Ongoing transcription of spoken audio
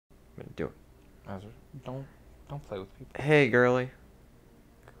Do it. Don't play with people. Hey, girly.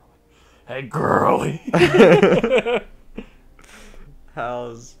 Hey, girly.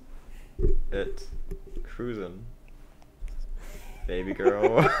 How's it cruising, baby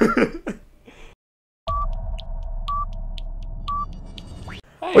girl?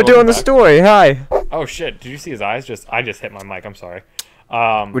 Hey, We're doing the story. Hi. Oh shit! Did you see his eyes? I just hit my mic. I'm sorry.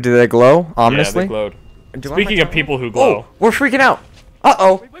 Did they glow ominously? Yeah, they glowed. Do I Speaking mind of people who glow, we're freaking out.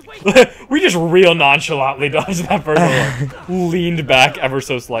 Uh-oh. we just real nonchalantly dodged that person. Like, leaned back ever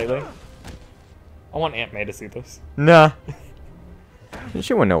so slightly. I want Aunt May to see this. Nah.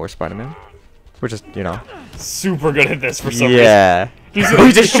 She wouldn't know we're Spider-Man. We're just, you know. Super good at this for some reason. Yeah.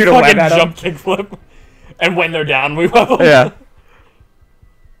 We just shoot a web at jump kickflip, and when they're down, we web them. Yeah.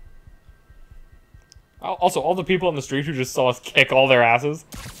 Also, all the people on the street who just saw us kick all their asses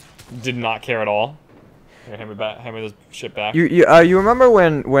did not care at all. Here, hand me this shit back. You remember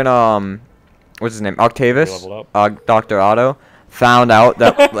when what's his name? Octavius, Dr. Otto, found out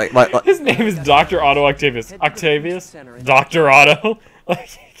that like his name is Dr. Otto Octavius. Octavius, Dr. Otto. Like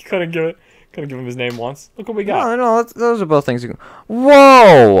he couldn't give him his name once. Look what we got. No, those are both things.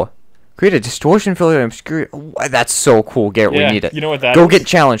 Whoa! Create a distortion filter and obscure. Oh, that's so cool, Garrett. Yeah, we need it. You know what that Go is? get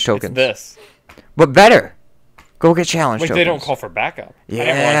challenge tokens. It's this. But better. Go get challenge tokens. They don't call for backup. Yeah. I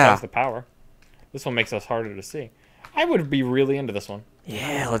didn't realize that was the power. This one makes us harder to see. I would be really into this one.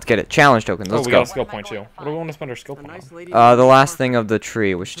 Yeah, let's get it. Challenge tokens. Let's we go. got a skill point too. What do we want to spend our skill point on? The last thing of the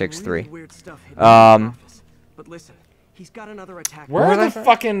tree, which takes 3. But listen, he's got another attack. Where's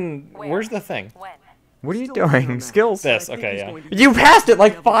the thing? What are you doing? Skills. This. Okay, yeah. You passed it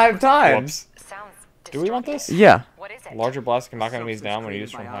like 5 times. Whoops. Do we want this? Yeah. Larger blasts can knock enemies down when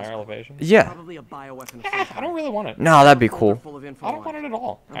used from higher elevation. Yeah. I don't really want it. No, that'd be cool. I don't want it at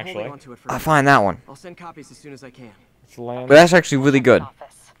all, actually. I find that one. I'll send copies as soon as I can. But that's actually really good.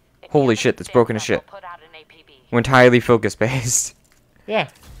 Holy shit, that's broken as shit. We're entirely focus based. Yeah.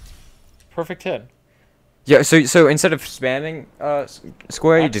 Perfect hit. Yeah, so instead of spamming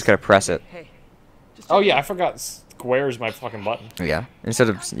square, you just gotta press it. Oh yeah, I forgot square is my fucking button. Yeah. Instead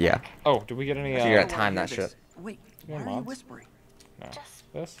of Oh, did we get any? So you gotta time that shit. Wait, why are you whispering? No.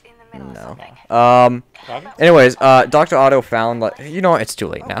 This? No. Anyways, Dr. Otto found like you know what, it's too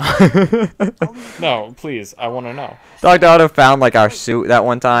late now. No, please, I want to know. Dr. Otto found like our suit that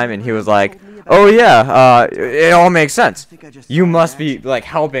one time, and he was like, "Oh yeah, it all makes sense. You must be like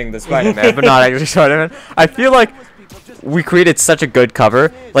helping the Spider-Man, but not actually Spider-Man." I feel like we created such a good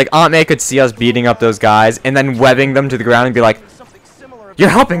cover. Like Aunt May could see us beating up those guys and then webbing them to the ground and be like, "You're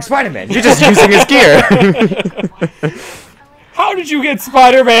helping Spider-Man. You're just using his gear." How did you get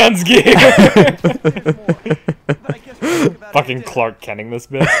Spider-Man's gear? Fucking Clark Kenning this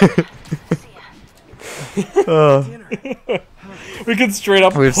bit. We could straight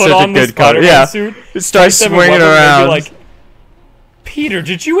up put on the Spider-Man suit. It starts swinging around. Be like, Peter,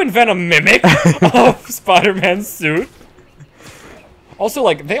 did you invent a mimic of Spider-Man's suit? Also,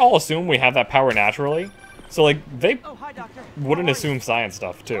 like, they all assume we have that power naturally. So, like, they wouldn't assume science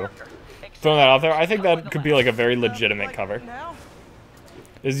stuff, too. Throwing that out there, I think that could be, like, a very legitimate cover.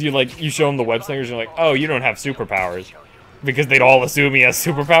 Is you show them the web slingers, and you're like, oh, you don't have superpowers. Because they'd all assume he has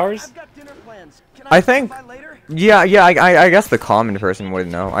superpowers? I think, yeah, I guess the common person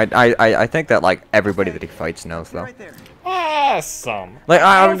wouldn't know. I think that, like, everybody that he fights knows, though. Some. Like, like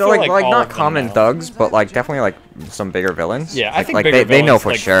all not of them common know. thugs, but, like, definitely, like, some bigger villains. Yeah, I like, think like bigger they know villains, for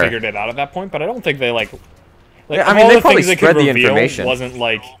like, sure. figured it out at that point, but I don't think they, like yeah, I mean, they probably spread the information. Wasn't,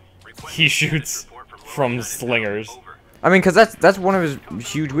 like, he shoots from slingers. I mean, because that's one of his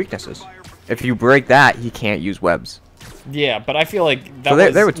huge weaknesses. If you break that, he can't use webs. Yeah, but I feel like that So they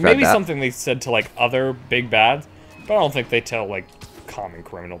was would spread maybe that. something they said to, like, other big bads, but I don't think they tell, like, common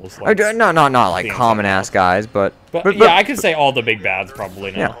criminals. Like, Not like common ass guys, but yeah, I could say all the big bads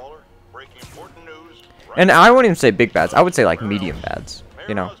probably know. Yeah. And I wouldn't even say big bads. I would say like medium bads.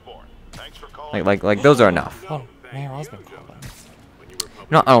 You know, like those are enough. Oh, Mayor Osmond called them.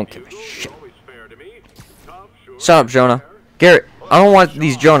 No, I don't give a shit. Shut up, Jonah. Garrett, I don't want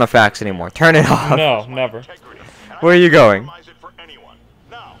these Jonah facts anymore. Turn it off. No, never. Where are you going?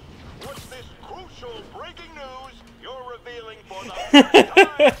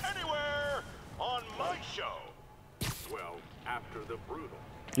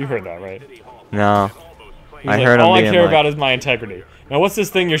 You heard that, right? No. I heard him all I being care like- about is my integrity. Now, what's this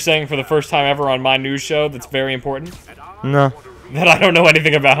thing you're saying for the first time ever on my news show that's very important? No. That I don't know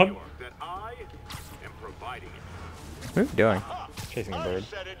anything about? What are you doing? Chasing a bird.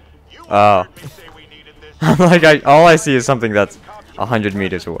 Oh. I'm like, all I see is something that's 100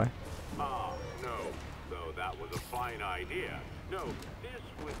 meters away. No, though that was a fine idea. No, this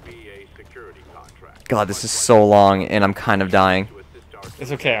would be a God, this is so long, and I'm kind of dying.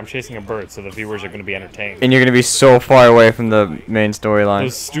 It's okay, I'm chasing a bird, so the viewers are going to be entertained. And you're gonna be so far away from the main storyline.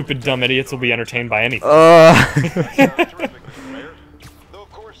 Those stupid dumb idiots will be entertained by anything.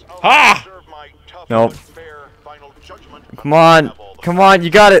 Ha! Nope. Come on. Come on, you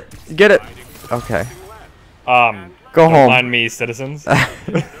got it. You get it. Okay. Go Don't home. mind me, citizens.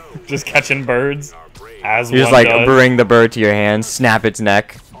 Just catching birds. As You just one like does. bring the bird to your hand, snap its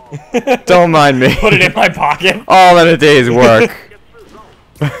neck. Don't mind me. Put it in my pocket. All in a day's work.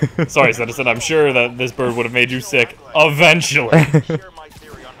 Sorry, citizen. I'm sure that this bird would have made you sick eventually.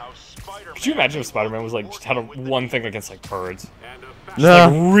 Could you imagine if Spider-Man was like just had one thing against like birds? Just, No.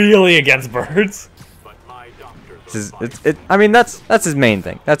 like really against birds. I mean, that's his main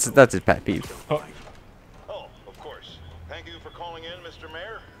thing. That's his pet peeve. Oh, Oh, of course. Thank you for calling in, Mr.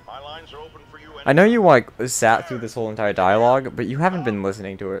 Mayor. My lines are open for you. I know you like sat through this whole entire dialogue, but you haven't been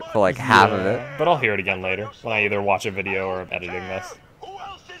listening to it for like half of it. but I'll hear it again later when I either watch a video or I'm editing this. Who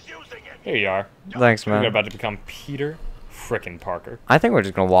else is using it? Here you are. Thanks, You're man. about to become Peter frickin' Parker. I think we're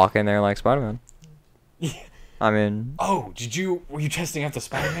just gonna walk in there like Spider-Man. I mean, Oh, were you testing out the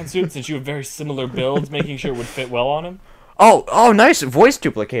Spider-Man suit since you have very similar builds, making sure it would fit well on him? oh, nice voice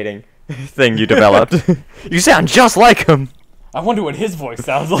duplicating thing you developed. You sound just like him. I wonder what his voice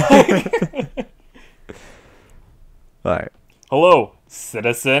sounds like. Alright, Hello,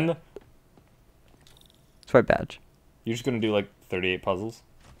 citizen. sweat badge. You're just gonna do like 38 puzzles.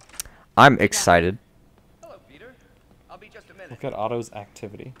 I'm excited. Hello, Peter. I'll be just a minute. Look at Otto's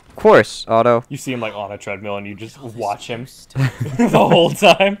activity. Of course, Otto. You see him like on a treadmill and you just watch him the whole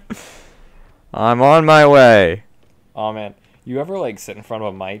time. I'm on my way. Oh man, you ever like sit in front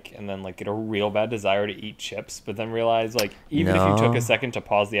of a mic and then like get a real bad desire to eat chips, but then realize like even if you took No. a second to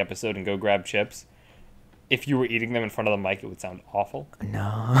pause the episode and go grab chips, if you were eating them in front of the mic, it would sound awful.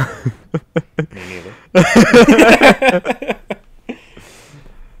 No. Me neither.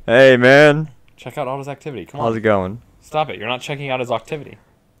 Hey, man. Check out Otto's activity. Come How's it on. going? Stop it. You're not checking out his activity.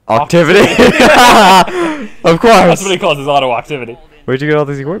 Activity? Of course. That's what he calls his auto activity. Where'd you get all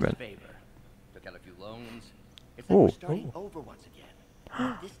this equipment? Took out a few loans. It's Ooh. like we're starting over once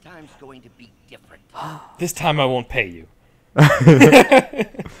again. This time's going to be different. This time I won't pay you.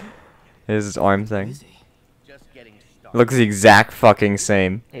 Here's his arm thing. Just getting It started. looks the exact fucking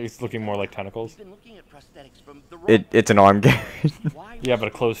same. He's looking more like tentacles. Been looking at prosthetics from the wrong It's an arm game. Why Yeah, but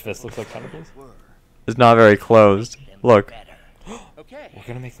a closed fist looks like tentacles. were It's not very closed. them Look. better. Okay. We're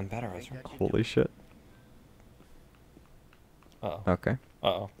gonna make them better, Ezra. Holy shit. Uh-oh. Okay.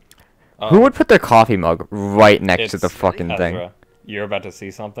 Uh-oh. Who would put their coffee mug right next to the It's fucking thing? Ezra, you're about to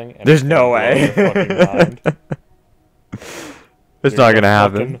see something. And There's it's no gonna blow way. your fucking mind. It's You're not gonna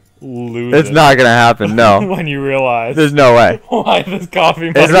happen. fucking lose It's it not gonna happen. No. when you realize There's no way. why this coffee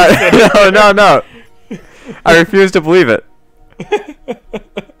mug It's is sitting not. No, no, no. I refuse to believe it.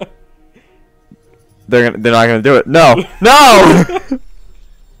 They're not gonna do it. No. No.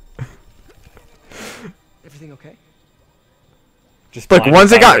 Everything okay? Just Look, blinded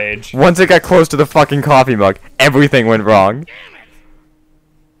once by rage. it got close to the fucking coffee mug, everything went wrong.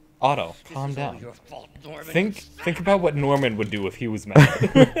 Otto, calm down. Your fault, Norman. Think about what Norman would do if he was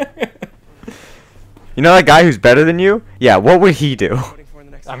mad. You know that guy who's better than you? Yeah, what would he do? Waiting for in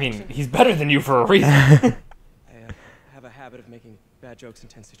the next I mean, section. he's better than you for a reason. I have a habit of making bad jokes in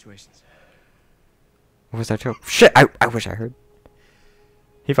tense situations. What was that joke? Shit, I wish I heard.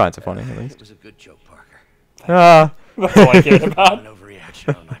 He finds it funny, at It least. was a good joke, Parker. Ah. That's all I cared An about.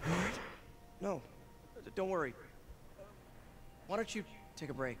 overreaction on my part. No, don't worry. Why don't you take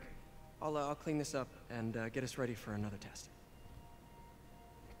a break? I'll clean this up and get us ready for another test.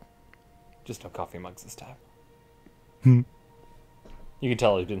 Just no coffee mugs this time. Hmm. You can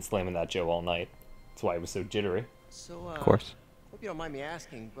tell he's been slamming that Joe all night. That's why he was so jittery. So, Of course. hope you don't mind me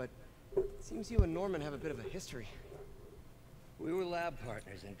asking, but it seems you and Norman have a bit of a history. We were lab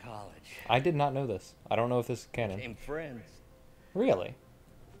partners in college. I did not know this. I don't know if this is canon. Became friends. Really?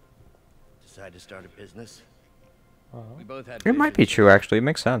 Decided to start a business. Uh-huh. We both had It might be visions true, of actually. It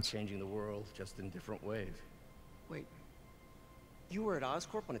makes sense. changing the world just in different ways. Wait, you were at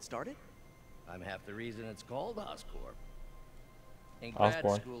Oscorp when it started? I'm half the reason it's called Oscorp. In grad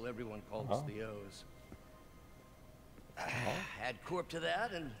Osborne. school, everyone called us Oh. the O's. Add Corp to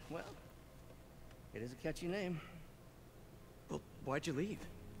that, and well, it is a catchy name. Well, why'd you leave?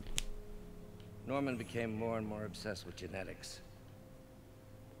 Norman became more and more obsessed with genetics.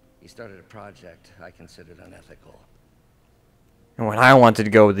 He started a project I considered unethical. And when I wanted to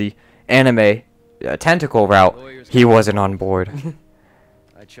go the anime tentacle route, he wasn't on board.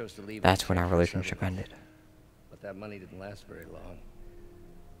 I chose to leave. That's and when our check things relationship out. ended. But that money didn't last very long.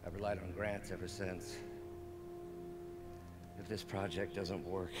 I've relied on grants ever since. If this project doesn't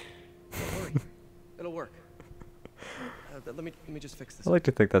work, Don't worry. It'll work. Let me just fix this. I like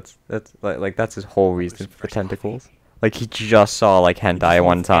to think that's like that's his whole reason for tentacles. Like he just saw like hentai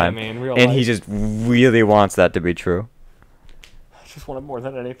one time, anime in real and he life. just really wants that to be true. I just want it more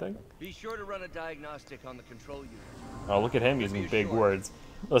than anything. be sure to run a diagnostic on the control unit. Oh, look at him using big words.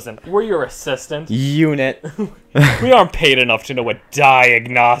 Listen, we're your assistant. Unit. We aren't paid enough to know what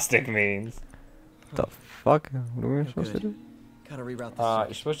diagnostic means. The fuck? What are we supposed to do? Gotta reroute this.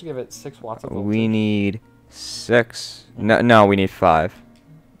 You're supposed to give it 6 watts of voltage. We need 6. No, we need 5.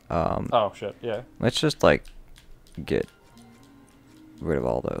 Oh shit, yeah. Let's just like get rid of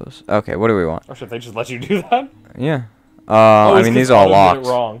all those. Okay, what do we want? Oh shit, they just let you do that? Yeah. Oh, I it's mean 'cause these are all Arno did locked. it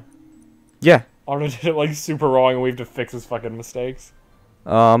wrong. Yeah. Arno did it like super wrong, and we have to fix his fucking mistakes.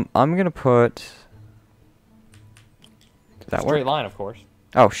 I'm gonna put. Did that Straight work? line, of course.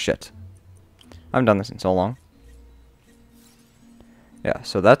 Oh shit. I haven't done this in so long. Yeah,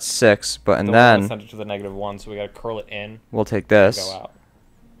 so that's 6, but and Then then send it to the -1, so we gotta curl it in. we'll take And this, go out.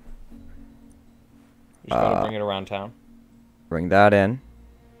 You just gotta bring it around town. bring that in.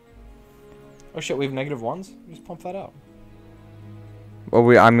 Oh shit, we have -1s? Just pump that out.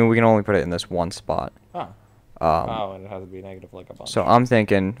 Well, I mean we can only put it in this one spot. Oh. Um, And it has to be negative like a bunch. so I'm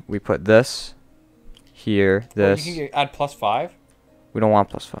thinking we put this here, Well, this. you can add +5. We don't want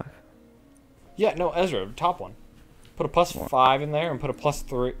 +5. Yeah, no, Ezra, top one. Put a +5 in there and put a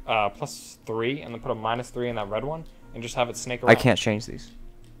 +3, and then put a -3 in that red one, and just have it snake around. I can't change these.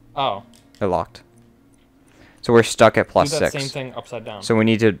 Oh. They're locked. So we're stuck at Do +6. that same thing upside down. So we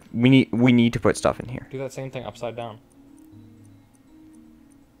need to put stuff in here. Do that same thing upside down.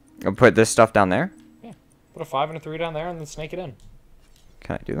 I'll put this stuff down there. Yeah. Put a 5 and a 3 down there, and then snake it in.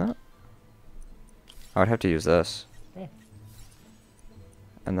 Can I do that? I would have to use this. Yeah.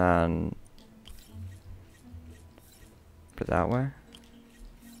 And then put it that way.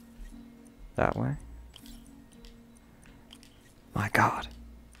 That way. My God.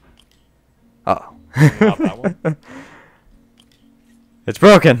 Uh-oh. Not that one. It's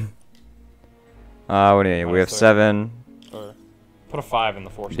broken. What do you need? We have -3. 7. Or put a 5 in the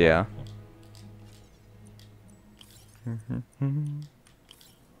 4 spot. Yeah.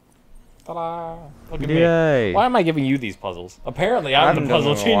 Ta-da! Look at Yay. me. Why am I giving you these puzzles? Apparently, I'm haven't the done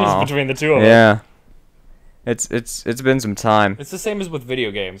puzzle it in a genius while. between the two of us. Yeah. It's been some time. It's the same as with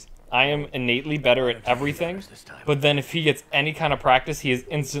video games. I am innately better at everything, but then if he gets any kind of practice, he is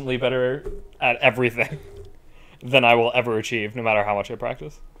instantly better at everything than I will ever achieve, no matter how much I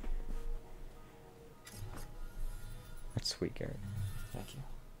practice. That's sweet, Garrett. Thank you.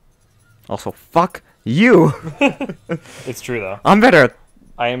 Also, fuck you. It's true, though. I'm better at.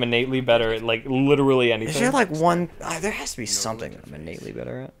 I am innately better at, like, literally anything. Is there like one? There has to be something that I'm innately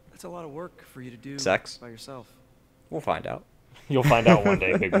better at. That's a lot of work for you to do. Sex? by yourself. We'll find out. You'll find out one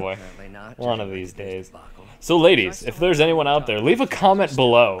day, big boy. Apparently not. One of these days. So, ladies, if there's anyone out there, leave a comment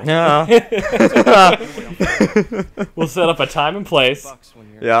below. Yeah. We'll set up a time and place. Bucks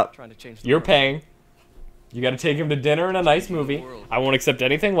when you're Yeah. trying to change the You're world. paying. You gotta take him to dinner and a nice movie. I won't accept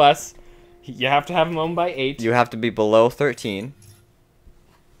anything less. You have to have him home by 8. You have to be below 13,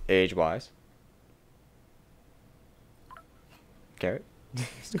 age-wise. Garrett?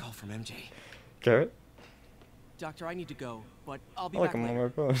 Missed a call from MJ. Garrett? Doctor, I need to go, but I'll be I like back him on later.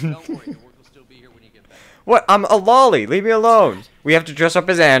 my phone. Don't worry, your work will still be here when you get back. What? I'm a lolly. Leave me alone. We have to dress up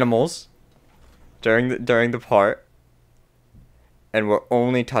as animals during the part, and we're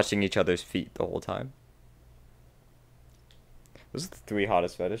only touching each other's feet the whole time. Those are the 3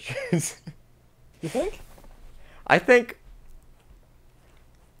 hottest fetishes. You think? I think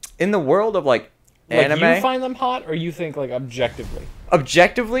in the world of like anime, Like, you find them hot, or you think, like, objectively?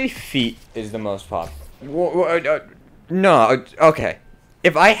 objectively, feet is the most popular. No, okay.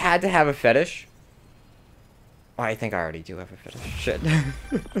 If I had to have a fetish, I think I already do have a fetish. Shit.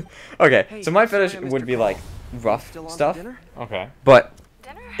 Okay, Hey, so my sorry I fetish missed would your be call. like rough Still on for stuff. dinner? Okay. But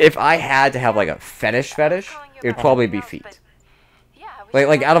Dinner? if I had to have like a fetish, it would probably be feet.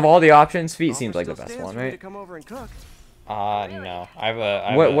 Like out of all the options, feet seems like the best one, To right? come over and cook. No. I have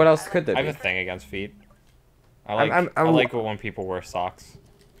a. What else could there I have be? a thing against feet. I I'm- like. I'm- I like it when people wear socks.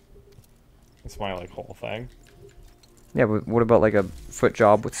 It's my like whole thing. Yeah, but what about like a foot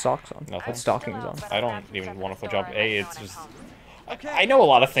job with socks on? Nothing. With stockings on. I don't even want a foot job. It's just. I know a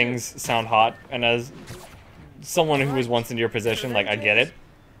lot of things sound hot, and as someone who was once in your position, like I get it.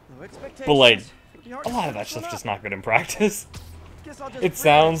 No expectations. But like, Be hard a to lot of set that this one stuff's just up. not good in practice. Guess I'll just It break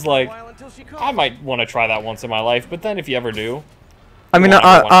sounds for a like while until she calls. I might want to try that once in my life, but then if you ever do, I mean, Well,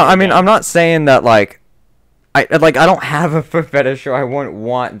 I don't want to I mean, again. I'm not saying that like I don't have a foot fetish, so I wouldn't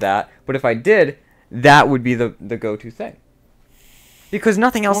want that. But if I did, that would be the go-to thing. Because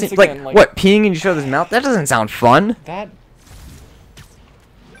nothing else. Once Like, again, like- what, peeing in each other's mouth? That doesn't sound fun. That.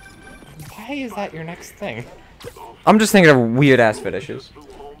 Why is that your next thing? I'm just thinking of weird ass fetishes.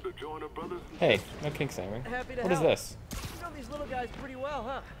 Hey, no kink shaming. Happy to What is help. this? You know these little guys pretty well,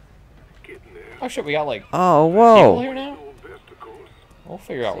 huh? Oh shit, we got like Oh, people whoa. here now? We'll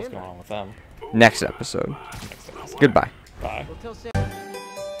figure out what's going on with them. Next episode. Next episode. Goodbye. Bye. Well, tell Sam